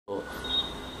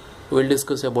we will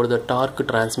discuss about the torque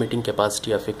transmitting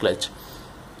capacity of a clutch.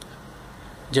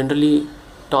 Generally,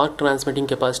 torque transmitting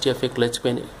capacity of a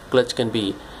clutch can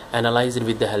be analyzed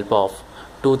with the help of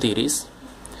two theories.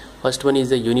 First one is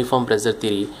the uniform pressure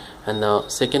theory and the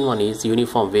second one is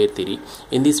uniform wear theory.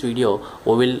 In this video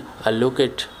we will look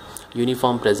at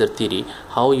uniform pressure theory,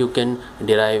 how you can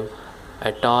derive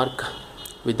a torque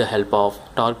with the help of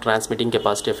torque transmitting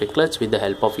capacity of a clutch with the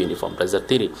help of uniform pressure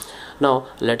theory. Now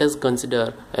let us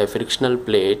consider a frictional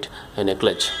plate in a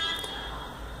clutch,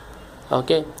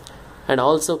 okay, and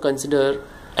also consider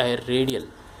a radial,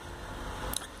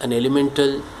 an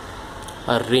elemental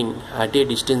ring at a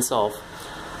distance of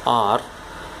r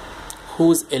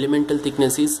whose elemental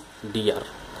thickness is dr.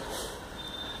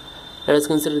 Let us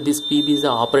consider this Pb is the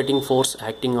operating force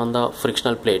acting on the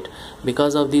frictional plate.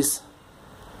 Because of this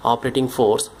operating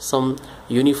force, some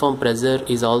uniform pressure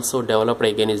is also developed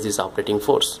against this operating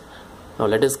force. Now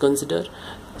let us consider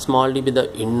small d be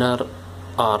the inner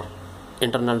or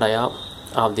internal dia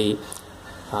of the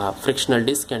frictional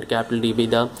disc and capital D be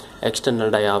the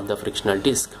external dia of the frictional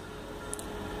disc,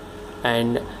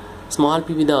 and small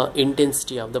p be the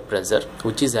intensity of the pressure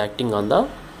which is acting on the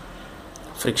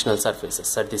frictional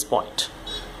surfaces at this point.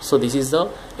 So this is the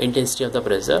intensity of the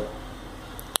pressure,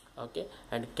 okay,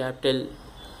 and capital,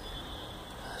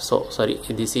 so sorry,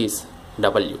 this is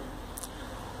W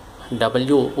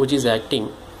which is acting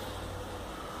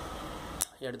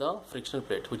at the frictional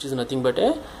plate, which is nothing but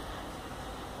a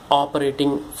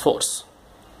operating force.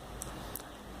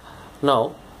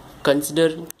 Now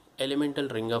consider elemental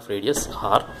ring of radius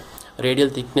r, radial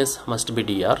thickness must be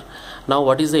dr. Now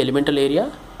what is the elemental area?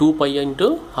 2 pi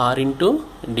into r into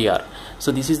dr.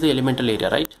 So this is the elemental area,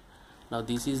 right? Now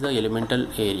this is the elemental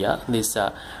area. This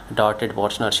dotted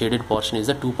portion or shaded portion is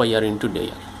the 2 pi r into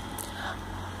dr.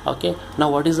 Okay, now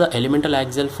what is the elemental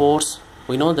axial force?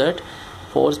 We know that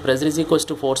force, pressure is equals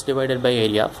to force divided by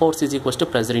area. Force is equals to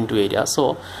pressure into area.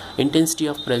 So intensity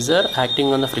of pressure acting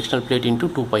on the frictional plate into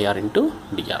 2 pi r into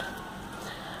dr.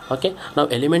 Okay, now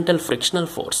elemental frictional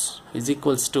force is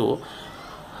equals to,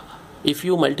 if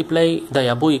you multiply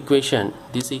the above equation,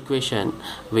 this equation,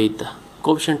 with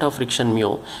coefficient of friction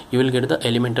mu, you will get the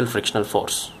elemental frictional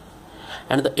force.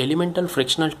 And the elemental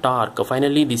frictional torque,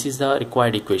 finally this is the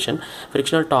required equation.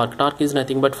 Frictional torque is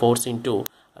nothing but force into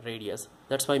radius.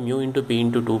 That's why mu into p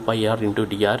into 2 pi r into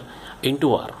dr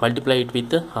into r. Multiply it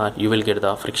with r, you will get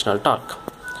the frictional torque.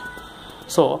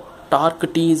 So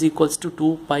torque T is equals to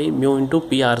 2 pi mu into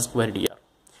p r square dr.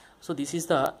 So this is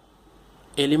the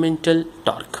elemental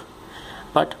torque.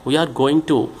 But we are going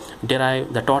to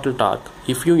derive the total torque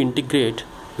if you integrate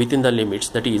within the limits,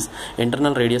 that is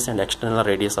internal radius and external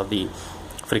radius of the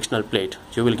frictional plate,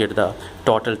 you will get the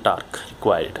total torque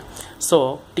required.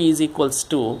 So T is equals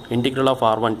to integral of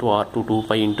r1 to r2 2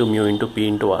 pi into mu into p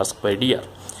into r square dr.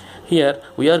 Here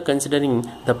we are considering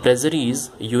the pressure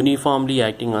is uniformly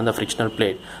acting on the frictional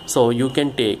plate, so you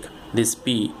can take this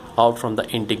p out from the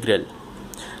integral.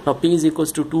 Now p is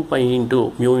equals to 2 pi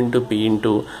into mu into p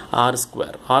into r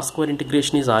square. R square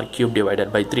integration is r cube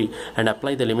divided by 3, and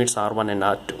apply the limits r1 and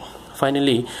r2.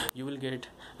 Finally you will get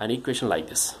an equation like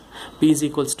this. P is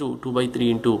equals to 2 by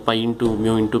 3 into pi into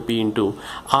mu into p into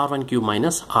r1 cube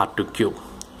minus r2 cube,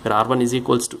 where r1 is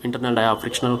equals to internal dia of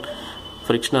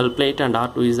frictional plate and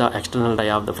r2 is the external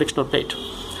dia of the frictional plate.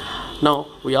 Now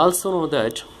we also know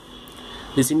that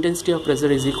this intensity of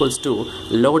pressure is equals to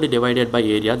load divided by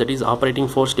area, that is operating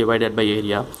force divided by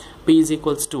area. P is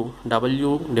equals to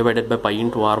W divided by pi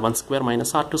into r1 square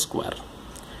minus r2 square.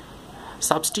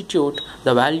 Substitute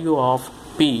the value of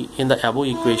P in the above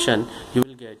equation, you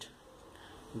will get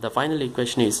the final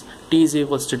equation is T is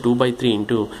equals to 2 by 3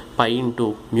 into pi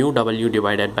into mu W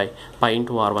divided by pi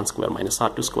into r1 square minus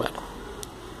r2 square.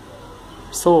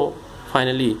 So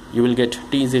finally you will get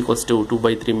T is equals to 2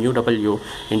 by 3 mu W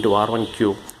into r1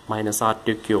 cube minus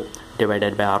r2 cube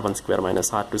divided by r1 square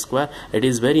minus r2 square. It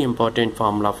is very important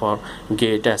formula for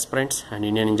GATE aspirants and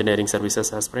Indian Engineering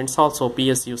Services aspirants, also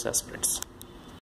PSUs aspirants.